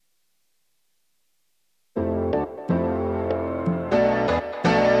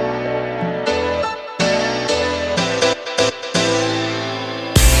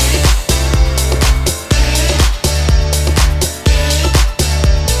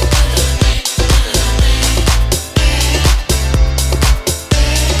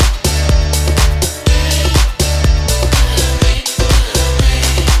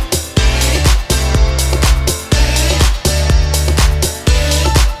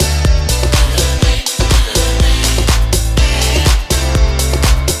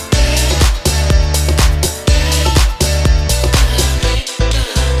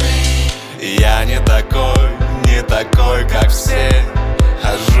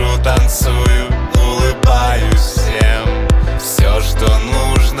танцую, улыбаюсь всем. Все, что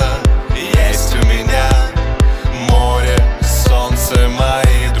нужно, есть у меня. Море, солнце,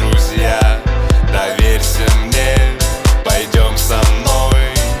 мои друзья. Доверься мне, пойдем со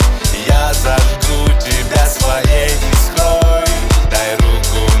мной. Я зажгу тебя своей искрой. Дай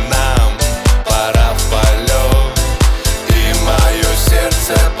руку нам, пора в полет. И мое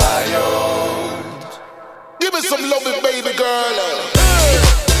сердце поет. Give me some loving, baby girl.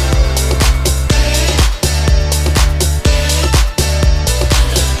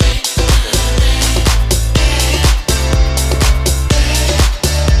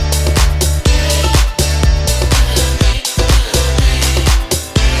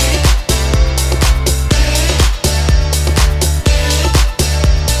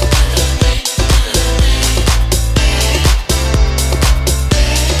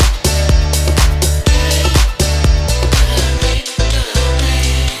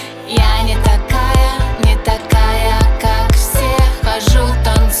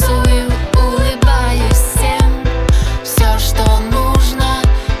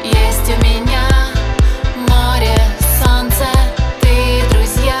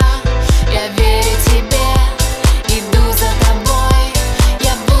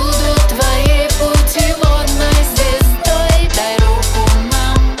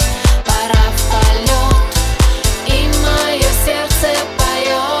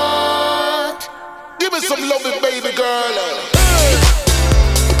 Some loving, baby girl.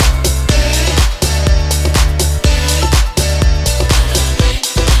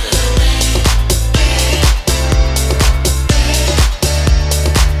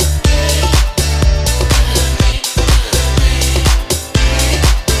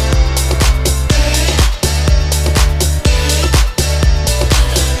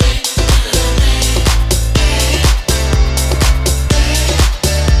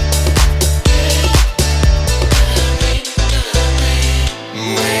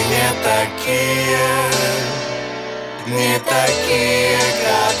 Не такие,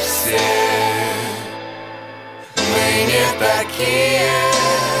 как все. Мы не такие,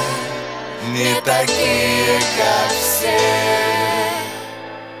 не такие, как все.